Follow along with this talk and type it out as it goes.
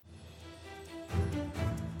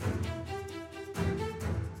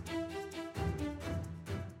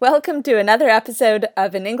Welcome to another episode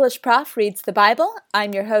of An English Prof Reads the Bible.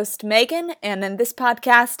 I'm your host, Megan, and in this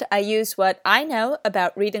podcast, I use what I know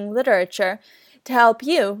about reading literature to help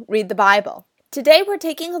you read the Bible. Today, we're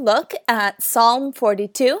taking a look at Psalm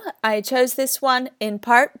 42. I chose this one in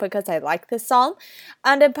part because I like this psalm,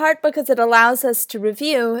 and in part because it allows us to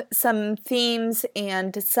review some themes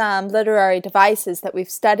and some literary devices that we've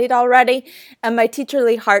studied already, and my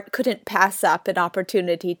teacherly heart couldn't pass up an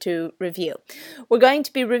opportunity to review. We're going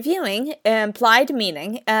to be reviewing implied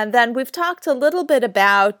meaning, and then we've talked a little bit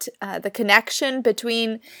about the connection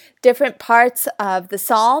between different parts of the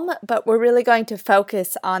psalm, but we're really going to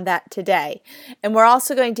focus on that today. And we're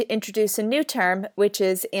also going to introduce a new term, which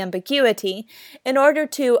is ambiguity, in order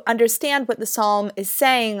to understand what the psalm is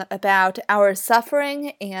saying about our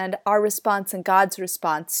suffering and our response and God's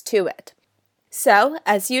response to it. So,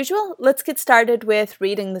 as usual, let's get started with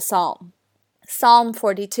reading the psalm. Psalm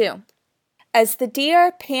 42. As the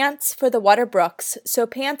deer pants for the water brooks, so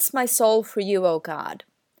pants my soul for you, O God.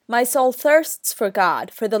 My soul thirsts for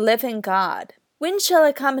God, for the living God. When shall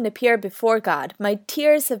I come and appear before God? My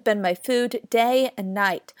tears have been my food day and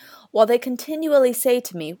night, while they continually say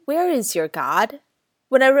to me, Where is your God?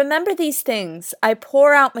 When I remember these things, I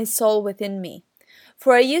pour out my soul within me.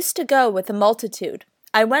 For I used to go with a multitude.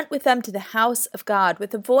 I went with them to the house of God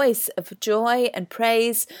with a voice of joy and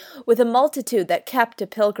praise, with a multitude that kept a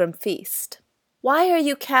pilgrim feast. Why are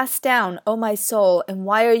you cast down, O my soul, and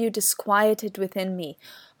why are you disquieted within me?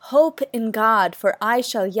 Hope in God, for I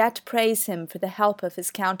shall yet praise him for the help of his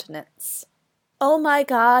countenance. O my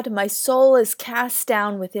God, my soul is cast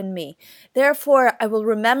down within me. Therefore I will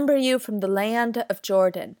remember you from the land of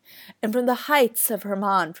Jordan, and from the heights of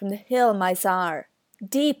Hermon, from the hill Mizar.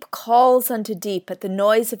 Deep calls unto deep at the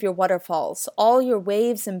noise of your waterfalls. All your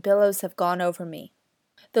waves and billows have gone over me.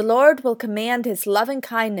 The Lord will command his loving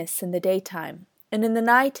kindness in the daytime, and in the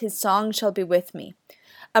night his song shall be with me,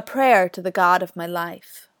 a prayer to the God of my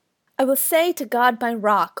life. I will say to God my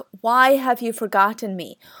rock, Why have you forgotten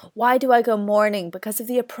me? Why do I go mourning because of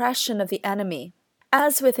the oppression of the enemy?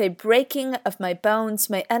 As with a breaking of my bones,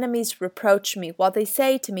 my enemies reproach me, while they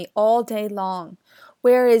say to me all day long,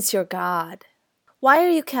 Where is your God? Why are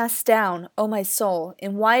you cast down, O my soul,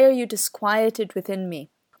 and why are you disquieted within me?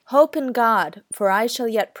 Hope in God, for I shall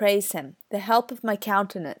yet praise him, the help of my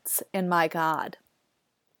countenance and my God.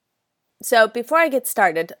 So before I get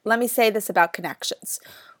started, let me say this about connections.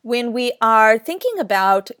 When we are thinking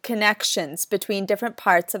about connections between different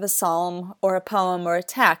parts of a psalm or a poem or a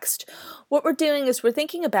text, what we're doing is we're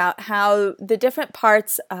thinking about how the different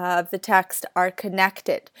parts of the text are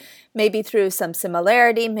connected, maybe through some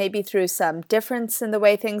similarity, maybe through some difference in the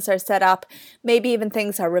way things are set up, maybe even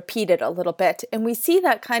things are repeated a little bit. And we see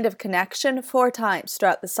that kind of connection 4 times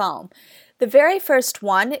throughout the psalm. The very first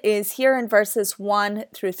one is here in verses 1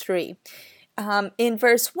 through 3. In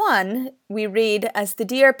verse 1, we read, As the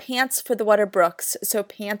deer pants for the water brooks, so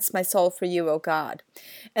pants my soul for you, O God.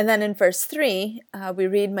 And then in verse 3, we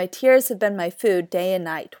read, My tears have been my food day and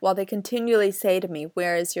night, while they continually say to me,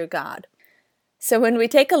 Where is your God? So when we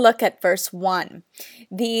take a look at verse 1,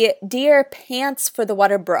 the deer pants for the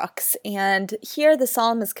water brooks, and here the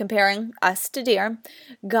psalm is comparing us to deer,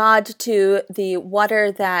 God to the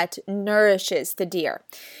water that nourishes the deer.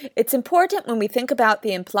 It's important when we think about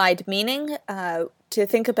the implied meaning to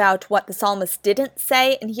think about what the psalmist didn't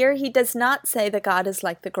say, and here he does not say that God is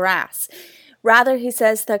like the grass. Rather, he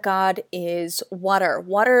says that God is water.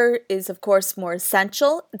 Water is, of course, more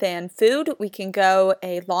essential than food. We can go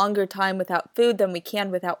a longer time without food than we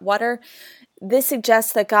can without water. This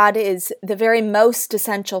suggests that God is the very most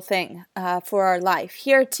essential thing for our life.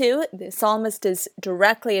 Here, too, the psalmist is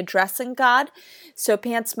directly addressing God. So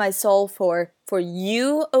pants my soul for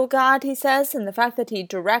you, O God, he says. And the fact that he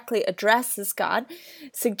directly addresses God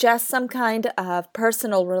suggests some kind of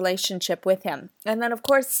personal relationship with him. And then, of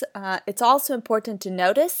course, it's also important to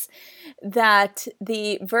notice that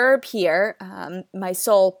the verb here, my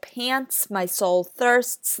soul pants, my soul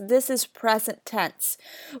thirsts, this is present tense,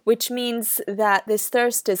 which means that this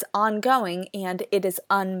thirst is ongoing and it is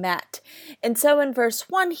unmet. And so in verse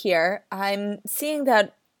 1 here, I'm seeing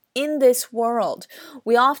that in this world,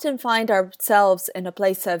 we often find ourselves in a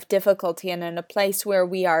place of difficulty and in a place where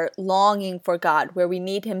we are longing for God, where we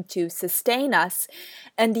need him to sustain us,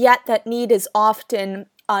 and yet that need is often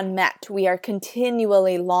unmet. We are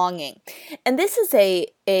continually longing. And this is a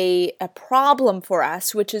problem for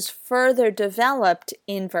us, which is further developed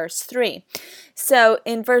in verse 3. So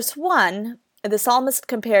in verse 1, the psalmist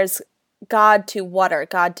compares God to water,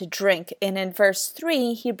 God to drink. And in verse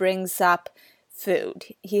 3, he brings up food.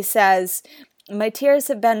 He says, My tears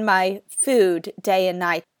have been my food day and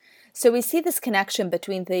night. So we see this connection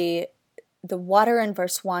between the water in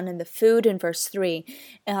verse 1 and the food in verse 3.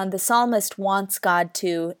 And the psalmist wants God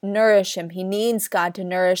to nourish him. He needs God to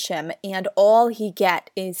nourish him. And all he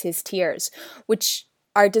gets is his tears, which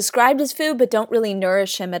are described as food but don't really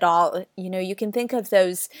nourish him at all. You can think of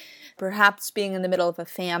those perhaps being in the middle of a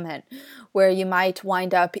famine where you might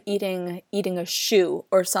wind up eating a shoe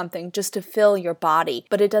or something just to fill your body,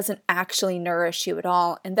 but it doesn't actually nourish you at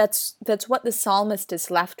all. And that's what the psalmist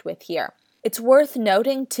is left with here. It's worth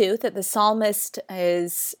noting, too, that the psalmist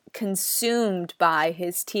is consumed by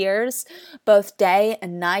his tears, both day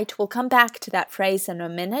and night. We'll come back to that phrase in a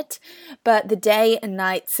minute, but the day and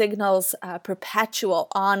night signals perpetual,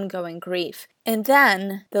 ongoing grief. And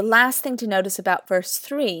then the last thing to notice about verse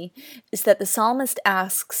 3 is that the psalmist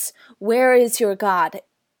asks, "Where is your God?"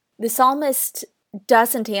 The psalmist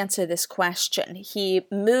doesn't answer this question. He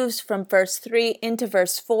moves from verse 3 into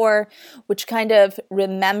verse 4, which kind of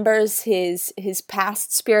remembers his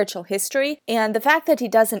past spiritual history. And the fact that he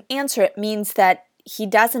doesn't answer it means that he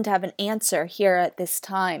doesn't have an answer here at this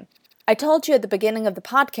time. I told you at the beginning of the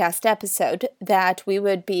podcast episode that we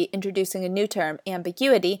would be introducing a new term,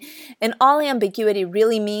 ambiguity, and all ambiguity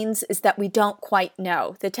really means is that we don't quite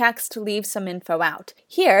know. The text leaves some info out.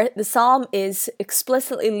 Here, the psalm is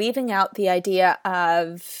explicitly leaving out the idea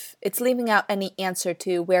of, it's leaving out any answer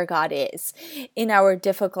to where God is in our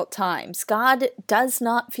difficult times. God does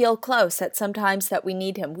not feel close at some times that we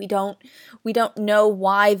need him. We don't know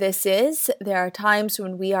why this is. There are times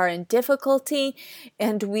when we are in difficulty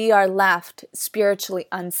and we are left spiritually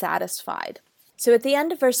unsatisfied. So at the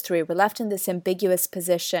end of verse 3, we're left in this ambiguous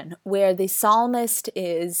position where the psalmist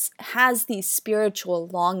has these spiritual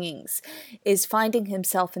longings, is finding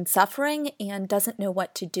himself in suffering and doesn't know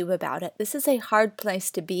what to do about it. This is a hard place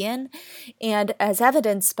to be in, and as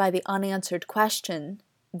evidenced by the unanswered question,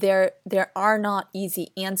 there are not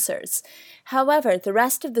easy answers. However, the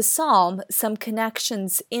rest of the psalm, some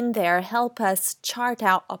connections in there help us chart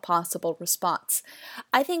out a possible response.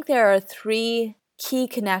 I think there are 3 key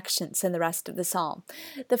connections in the rest of the psalm.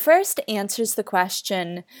 The first answers the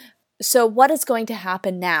question, so what is going to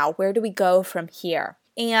happen now? Where do we go from here?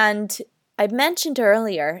 And I mentioned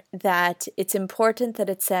earlier that it's important that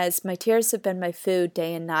it says, "My tears have been my food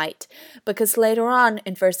day and night," because later on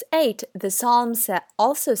in verse 8, the psalm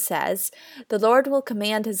also says, "The Lord will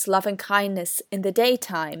command his loving kindness in the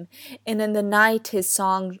daytime, and in the night his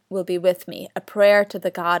song will be with me, a prayer to the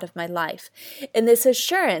God of my life." And this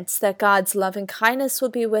assurance that God's loving kindness will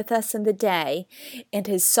be with us in the day, and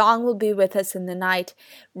his song will be with us in the night,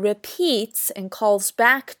 repeats and calls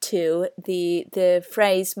back to the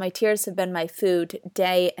phrase, "My tears have been my food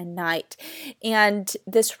day and night." And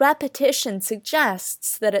this repetition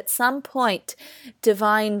suggests that at some point,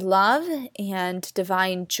 divine love and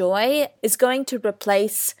divine joy is going to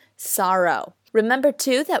replace sorrow. Remember,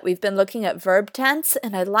 too, that we've been looking at verb tense,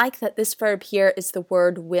 and I like that this verb here is the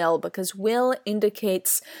word will, because will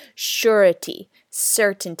indicates surety,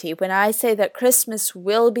 certainty. When I say that Christmas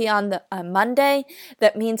will be on Monday,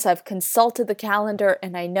 that means I've consulted the calendar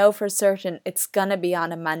and I know for certain it's going to be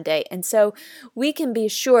on a Monday. And so we can be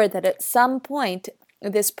sure that at some point,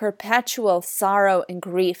 this perpetual sorrow and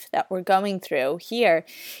grief that we're going through here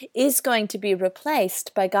is going to be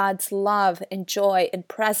replaced by God's love and joy and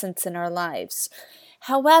presence in our lives.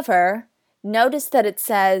 However, notice that it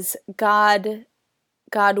says God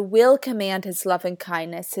will command his loving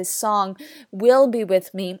kindness. His song will be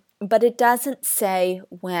with me, but it doesn't say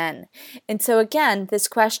when. And so again, this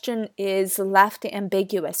question is left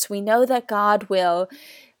ambiguous. We know that God will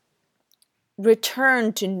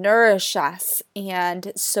return to nourish us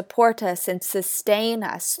and support us and sustain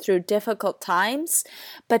us through difficult times,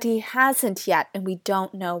 but he hasn't yet, and we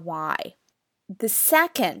don't know why. The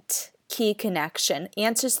second key connection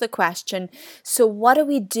answers the question, so what do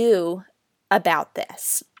we do about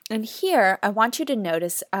this? And here, I want you to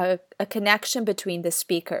notice a connection between the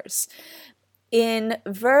speakers. In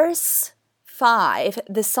verse 5,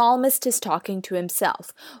 the psalmist is talking to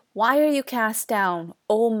himself. "Why are you cast down,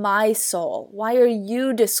 O my soul? Why are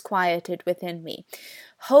you disquieted within me?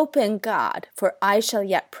 Hope in God, for I shall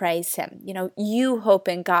yet praise him." You hope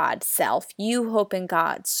in God, self. You hope in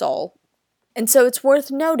God, soul. And so it's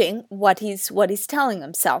worth noting what he's telling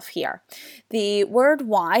himself here. The word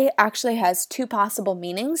why actually has 2 possible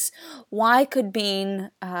meanings. Why could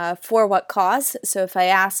mean for what cause. So if I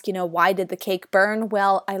ask, why did the cake burn?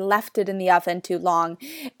 Well, I left it in the oven too long,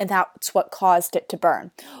 and that's what caused it to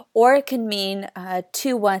burn. Or it can mean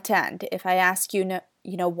to what end. If I ask you,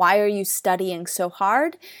 why are you studying so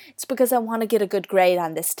hard? It's because I want to get a good grade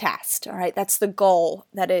on this test. All right, that's the goal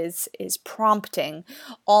that is prompting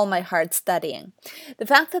all my hard studying. The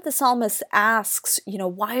fact that the psalmist asks,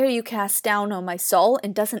 why are you cast down, O my soul,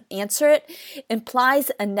 and doesn't answer it,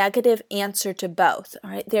 implies a negative answer to both. All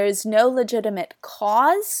right, there is no legitimate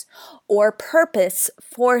cause or purpose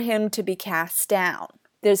for him to be cast down.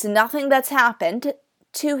 There's nothing that's happened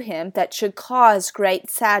to him that should cause great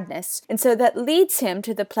sadness. And so that leads him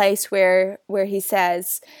to the place where he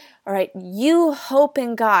says, all right, you hope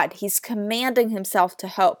in God. He's commanding himself to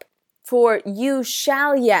hope. For you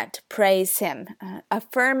shall yet praise him,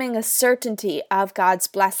 affirming a certainty of God's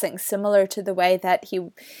blessing, similar to the way that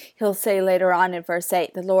he'll say later on in verse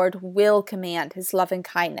 8, the Lord will command his loving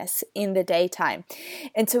kindness in the daytime.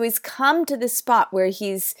 And so he's come to this spot where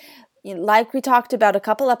he's, like we talked about a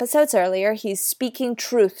couple episodes earlier, he's speaking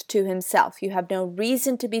truth to himself. You have no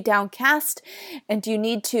reason to be downcast, and you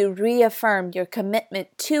need to reaffirm your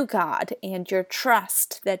commitment to God and your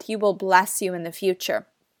trust that he will bless you in the future.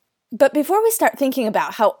 But before we start thinking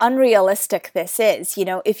about how unrealistic this is,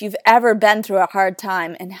 if you've ever been through a hard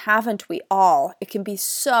time, and haven't we all, it can be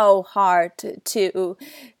so hard to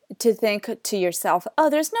think to yourself, oh,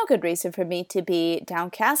 there's no good reason for me to be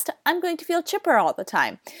downcast. I'm going to feel chipper all the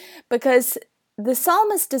time. Because the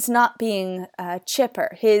psalmist is not being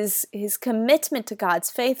chipper. His commitment to God's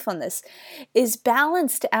faithfulness is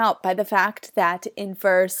balanced out by the fact that in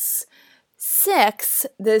verse 6,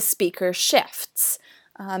 the speaker shifts.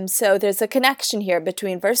 So there's a connection here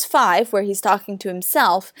between verse 5, where he's talking to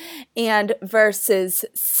himself, and verses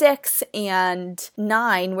 6 and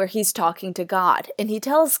 9, where he's talking to God. And he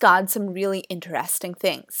tells God some really interesting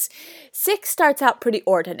things. 6 starts out pretty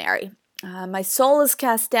ordinary. My soul is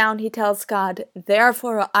cast down, he tells God,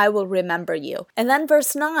 therefore I will remember you. And then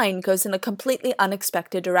verse 9 goes in a completely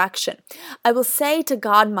unexpected direction. I will say to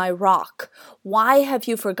God, my rock, why have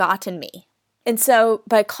you forgotten me? And so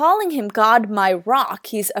by calling him God, my rock,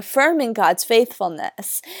 he's affirming God's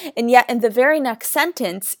faithfulness. And yet in the very next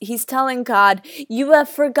sentence, he's telling God, you have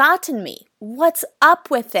forgotten me. What's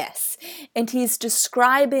up with this? And he's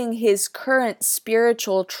describing his current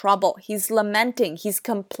spiritual trouble. He's lamenting, he's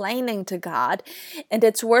complaining to God. And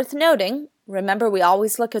it's worth noting, remember, we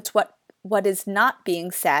always look at what is not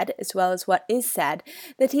being said as well as what is said,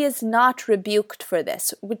 that he is not rebuked for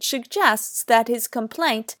this, which suggests that his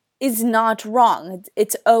complaint is not wrong.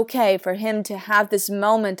 It's okay for him to have this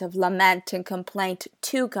moment of lament and complaint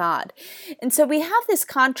to God. And so we have this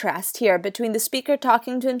contrast here between the speaker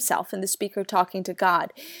talking to himself and the speaker talking to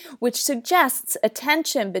God, which suggests a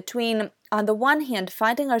tension between, on the one hand,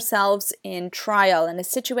 finding ourselves in trial, in a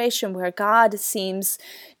situation where God seems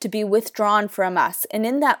to be withdrawn from us. And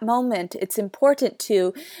in that moment, it's important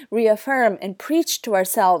to reaffirm and preach to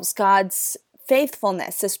ourselves God's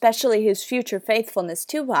faithfulness, especially his future faithfulness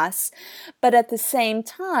to us. But at the same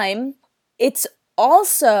time, it's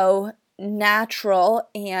also natural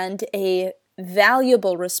and a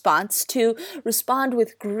valuable response to respond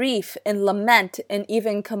with grief and lament and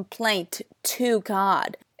even complaint to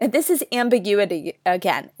God. And this is ambiguity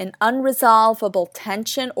again, an unresolvable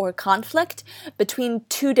tension or conflict between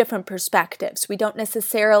two different perspectives. We don't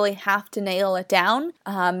necessarily have to nail it down.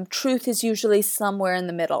 Truth is usually somewhere in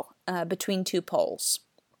the middle between two poles.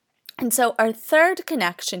 And so our third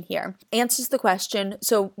connection here answers the question,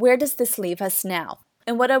 so where does this leave us now?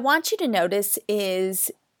 And what I want you to notice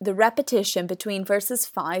is the repetition between verses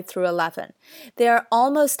 5 through 11. They are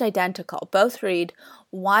almost identical. Both read,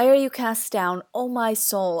 why are you cast down, O my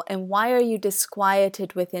soul, and why are you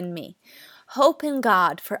disquieted within me? Hope in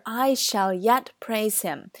God, for I shall yet praise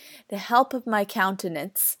him, the help of my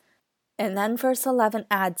countenance. And then verse 11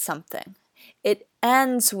 adds something. It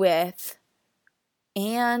ends with,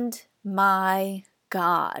 and my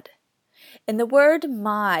God. And the word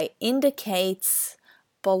my indicates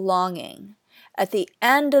belonging. At the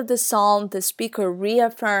end of the psalm, the speaker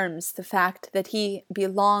reaffirms the fact that he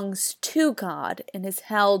belongs to God and is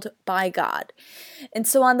held by God. And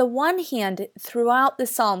so on the one hand, throughout the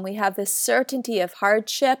psalm, we have this certainty of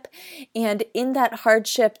hardship, and in that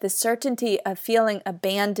hardship, the certainty of feeling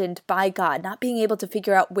abandoned by God, not being able to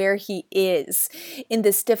figure out where he is in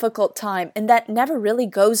this difficult time. And that never really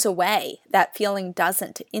goes away. That feeling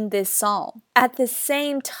doesn't in this psalm. At the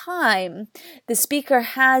same time, the speaker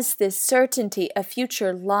has this certainty of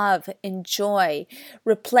future love and joy,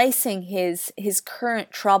 replacing his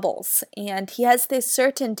current troubles. And he has this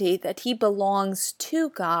certainty that he belongs to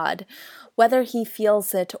God, whether he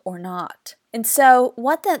feels it or not. And so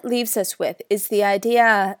what that leaves us with is the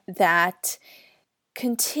idea that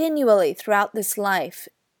continually throughout this life,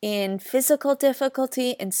 in physical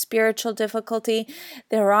difficulty, in spiritual difficulty,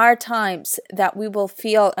 there are times that we will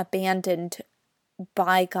feel abandoned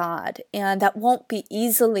by God, and that won't be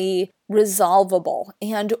easily resolvable.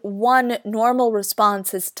 And one normal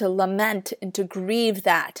response is to lament and to grieve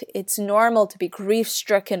that. It's normal to be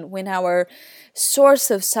grief-stricken when our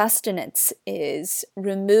source of sustenance is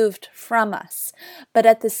removed from us. But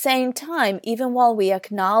at the same time, even while we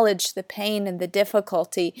acknowledge the pain and the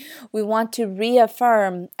difficulty, we want to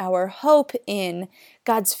reaffirm our hope in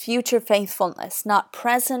God's future faithfulness, not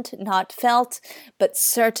present, not felt, but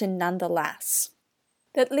certain nonetheless.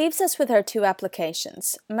 That leaves us with our two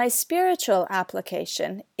applications. My spiritual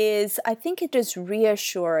application is, I think it is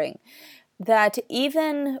reassuring that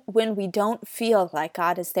even when we don't feel like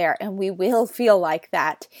God is there, and we will feel like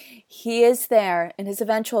that, He is there and His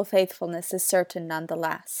eventual faithfulness is certain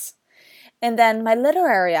nonetheless. And then my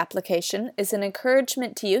literary application is an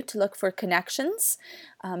encouragement to you to look for connections,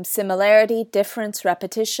 similarity, difference,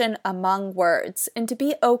 repetition among words, and to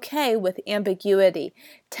be okay with ambiguity,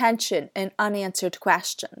 tension, and unanswered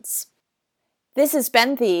questions. This has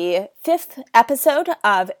been the 5th episode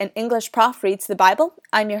of An English Prof Reads the Bible.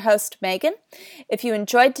 I'm your host, Megan. If you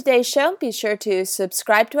enjoyed today's show, be sure to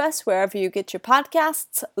subscribe to us wherever you get your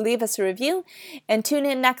podcasts, leave us a review, and tune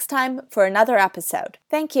in next time for another episode.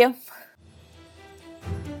 Thank you.